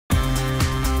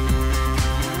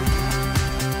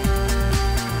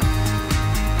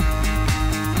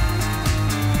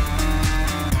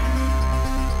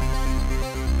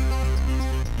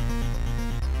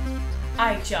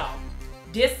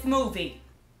This movie,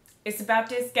 it's about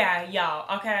this guy,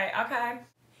 y'all. Okay.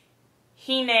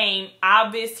 He named,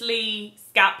 obviously,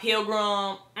 Scott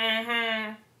Pilgrim.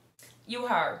 You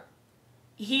heard.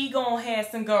 He gonna have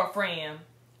some girlfriend.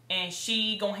 And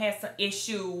she gonna have some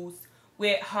issues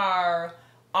with her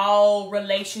all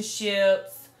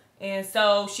relationships. And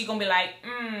so she gonna be like,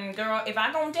 girl, if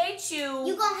I gonna date you,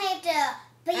 you gonna have to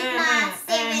beat my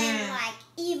 7 like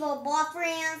evil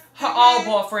boyfriends. Her old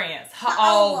boyfriends. Her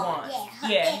old ones.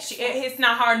 Yeah, it's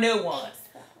not her new ones.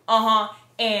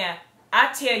 And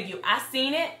I tell you, I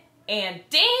seen it, and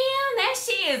damn, that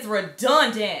shit is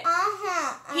redundant.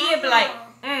 He'd be like,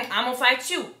 I'm gonna fight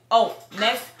you. Oh,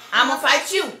 next, I'm gonna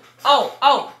fight you.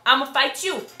 Oh, I'm gonna fight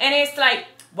you. And it's like,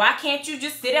 why can't you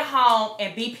just sit at home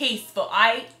and be peaceful?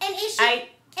 And is she,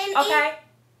 okay?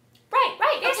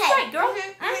 Right, that's right, girl. And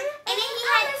then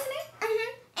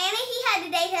he had to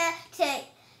date her to.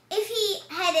 If he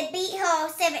had to beat her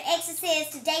 7 exes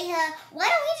to date her, why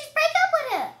don't he just break up with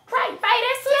her? Right,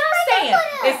 that's what I'm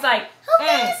saying. It's like,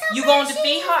 you gonna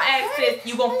defeat her exes,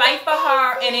 you gonna fight for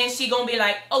her, and then she gonna be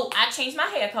like, oh, I changed my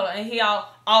hair color, and he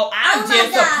I'm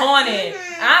disappointed.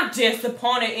 I'm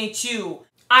disappointed in you.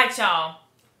 Alright, y'all.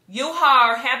 You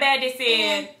heard how bad this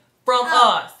is from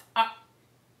us.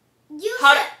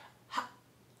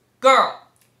 Girl,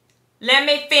 let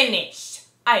me finish.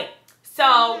 Alright,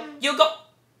 so you go.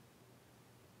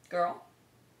 Girl.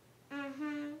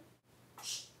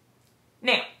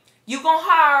 Now, you gonna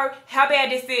hear how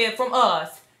bad this is from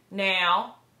us.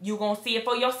 Now, you gonna see it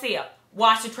for yourself.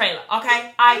 Watch the trailer,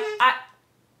 okay? Hey,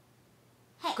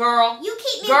 girl. You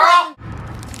keep me girl.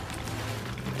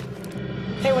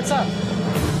 Hey, what's up?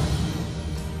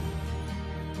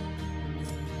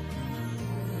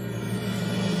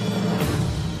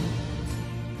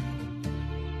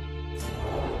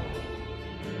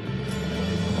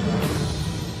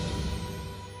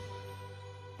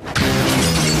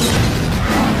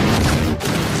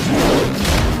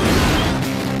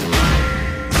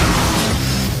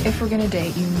 If we're gonna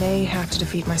date, you may have to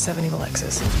defeat my 7 evil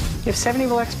exes. You have 7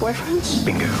 evil ex-boyfriends?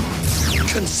 Bingo.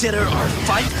 Consider our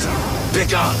fight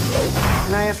begun.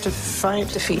 And I have to fight,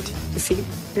 defeat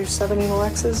your 7 evil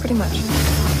exes? Pretty much.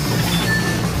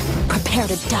 Prepare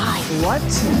to die. What?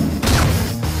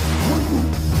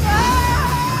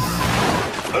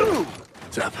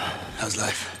 What's up? How's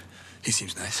life? He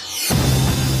seems nice.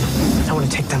 I want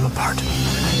to take them apart.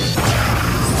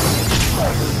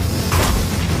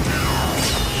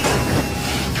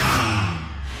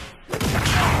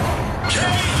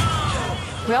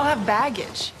 We all have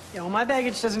baggage. Yeah, well, my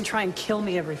baggage doesn't try and kill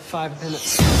me every 5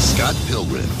 minutes. Scott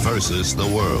Pilgrim versus the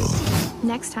world.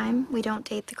 Next time, we don't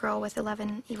date the girl with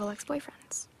 11 evil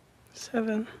ex-boyfriends.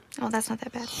 7. Oh, that's not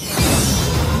that bad.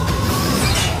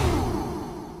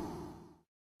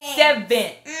 7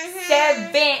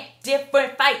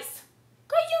 different fights.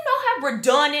 Girl, you know how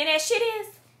redundant that shit is?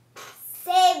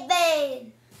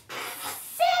 7.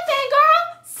 7,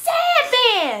 girl.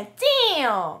 7.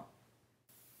 Damn.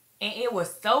 And it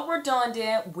was so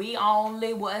redundant, we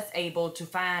only was able to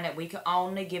find that we could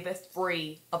only give it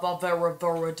 3 of a very,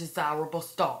 very desirable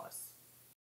stars.